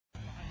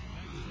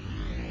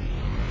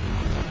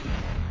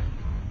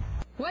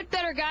What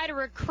better guy to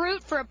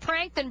recruit for a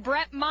prank than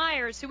Brett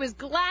Myers, who was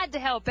glad to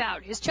help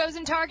out? His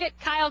chosen target,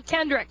 Kyle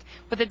Kendrick,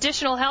 with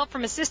additional help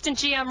from assistant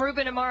GM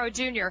Ruben Amaro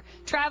Jr.,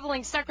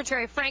 traveling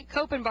secretary Frank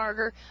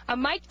Koppenbarger, a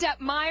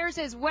mic'd-up Myers,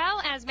 as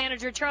well as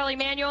manager Charlie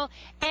Manuel,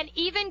 and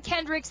even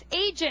Kendrick's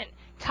agent.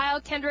 Kyle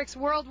Kendrick's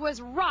world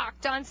was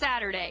rocked on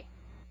Saturday.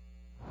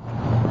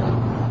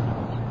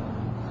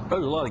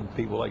 There's a lot of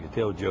people like to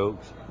tell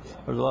jokes.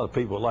 There's a lot of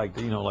people like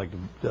to, like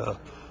to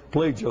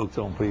play jokes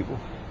on people.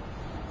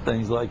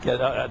 Things like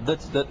that.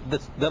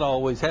 That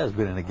always has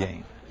been in the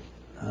game.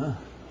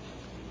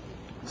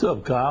 What's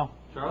up, Kyle?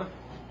 Charlie?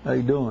 How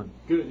you doing?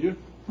 Good. You?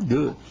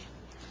 Good.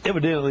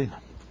 Evidently,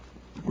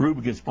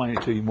 Ruben can explain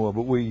it to you more,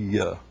 but we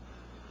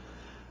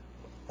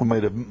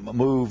made a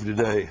move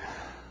today,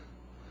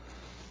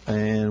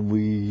 and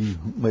we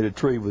made a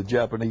trade with the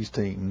Japanese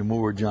team, the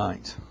Nomura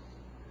Giants,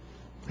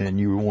 and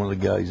you were one of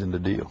the guys in the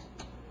deal.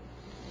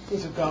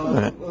 Listen, Colin,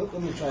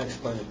 let me try and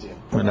explain it to you.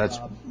 And that's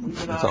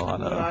all I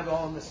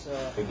know.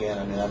 Again,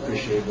 I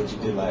appreciate what you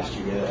did last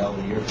year. You had a hell of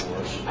a year for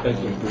us. Thank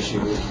you. We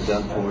appreciate what you've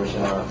done for us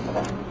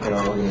in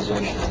our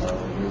organization.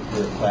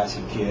 You're a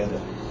classy kid.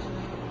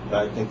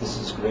 But I think this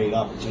is a great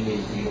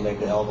opportunity for you to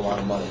make a hell of a lot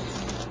of money.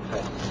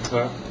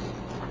 Okay.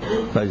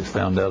 I just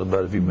found out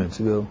about it a few minutes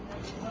ago.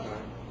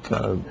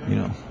 Hell,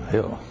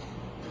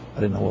 I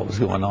didn't know what was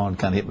going on.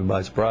 Kind of hit me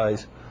by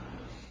surprise.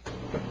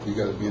 You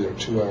got to be there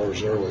 2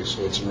 hours early,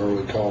 so it's an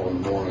early call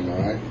in the morning, all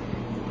right?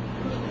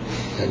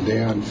 And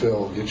Dan and Phil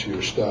will get you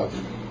your stuff.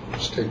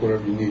 Just take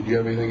whatever you need. Do you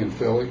have anything in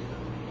Philly?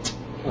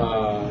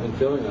 In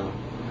Philly, no.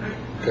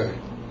 Okay.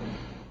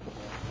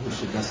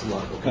 Wish you best of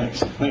luck, okay?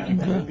 Thank you.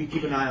 We'll be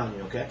keeping an eye on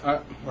you, okay?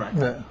 All right.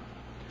 Yeah.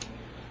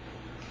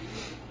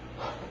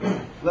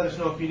 Let us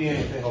know if you need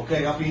anything,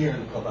 okay? I'll be here in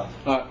the clubhouse.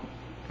 All right.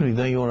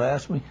 Anything you want to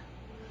ask me?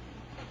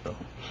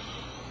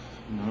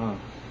 No.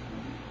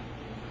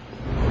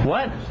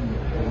 What?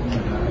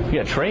 You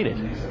got traded?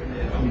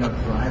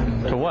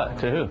 To what?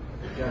 To who?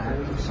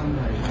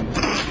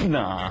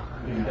 Nah.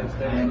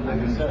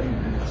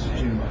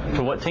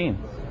 To what team?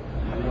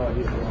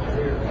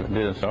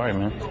 Dude, I'm sorry,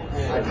 man.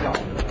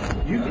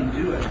 You can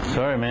do it.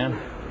 Sorry, man.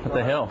 What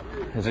the hell?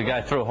 Does the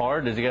guy throw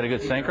hard? Does he got a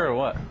good sinker or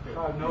what?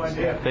 I have no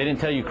idea. They didn't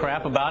tell you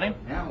crap about him?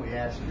 Now we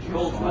ask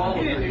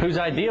Whose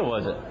idea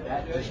was it?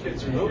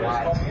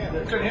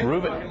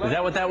 Ruben? Is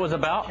that what that was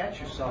about? Catch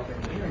yourself in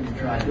here and you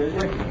try to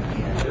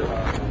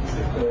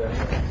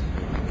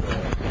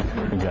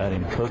We got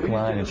him. Hook,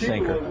 line, and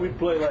sinker. We'd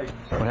play like.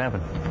 What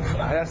happened?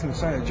 I asked him to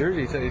sign a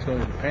jersey. He said he's going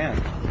to Japan.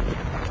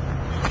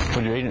 What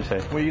did your agent say?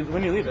 When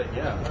you leave it?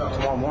 Yeah.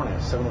 Tomorrow morning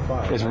at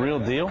 7:05. It's a real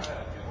deal?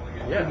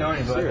 Yeah. No,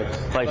 he's serious.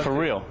 Like for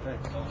real?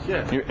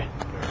 Yeah.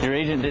 Your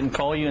agent didn't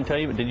call you and tell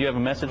you, but did you have a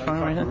message from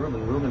him or anything?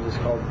 Ruben just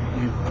called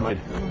you.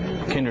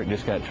 Kendrick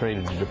just got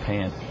traded to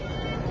Japan.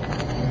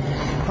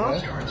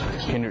 Huh?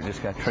 Kendrick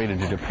just got traded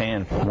to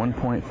Japan for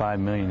 $1.5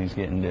 million. He's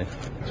getting to.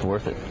 It's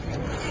worth it.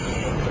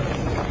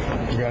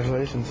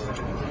 Congratulations.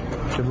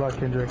 Good luck,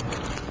 Kendrick.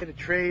 A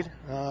trade.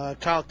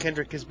 Kyle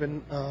Kendrick has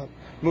been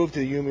moved to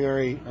the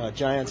Yomiuri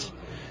Giants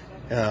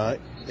in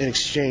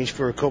exchange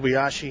for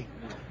Kobayashi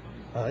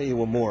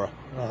Iwamura.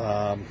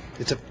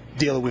 It's a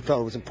deal that we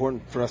felt was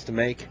important for us to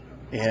make,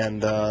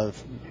 and the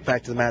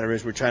fact of the matter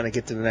is we're trying to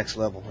get to the next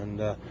level. And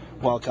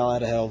while Kyle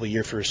had a hell of a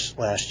year for us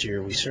last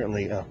year, we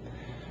certainly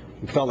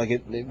we felt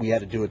like we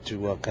had to do it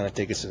to kind of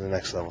take us to the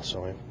next level.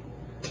 So,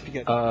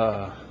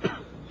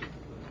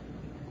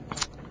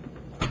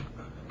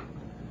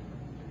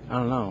 I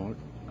don't know.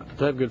 Do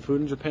they have good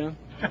food in Japan?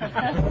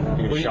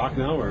 You're shocked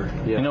now, or?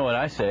 Yeah. You know what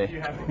I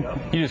say?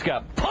 You just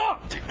got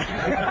punked!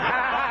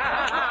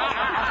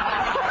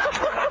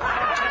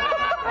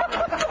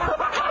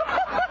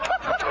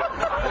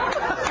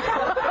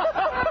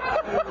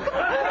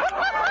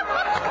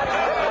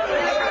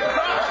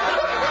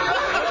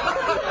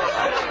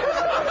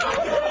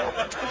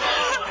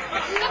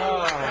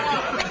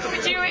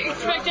 Would you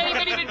expect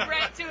anybody but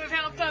Brett to have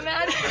helped on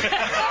that?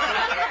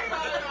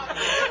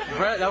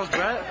 Brett? That was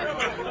Brett?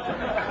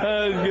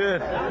 That was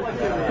good.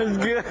 That was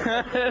good.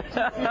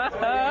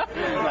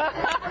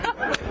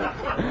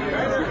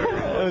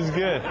 That was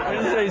good. Let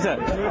me tell you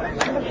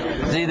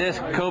something. See this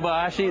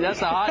Kobayashi?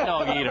 That's a hot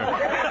dog eater.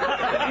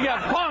 You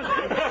got punked.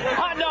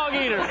 Hot dog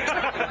eater.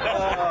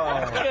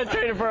 You got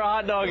traded for a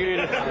hot dog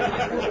eater.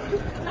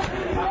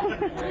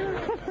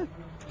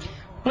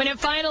 When it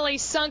finally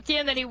sunk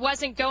in that he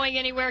wasn't going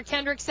anywhere,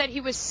 Kendrick said he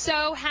was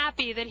so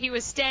happy that he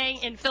was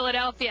staying in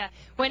Philadelphia.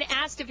 When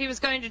asked if he was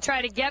going to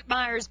try to get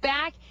Myers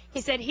back, he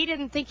said he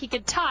didn't think he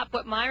could top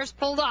what Myers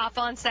pulled off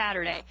on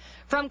Saturday.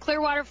 From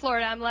Clearwater,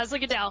 Florida, I'm Leslie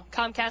Goodell,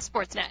 Comcast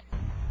Sportsnet.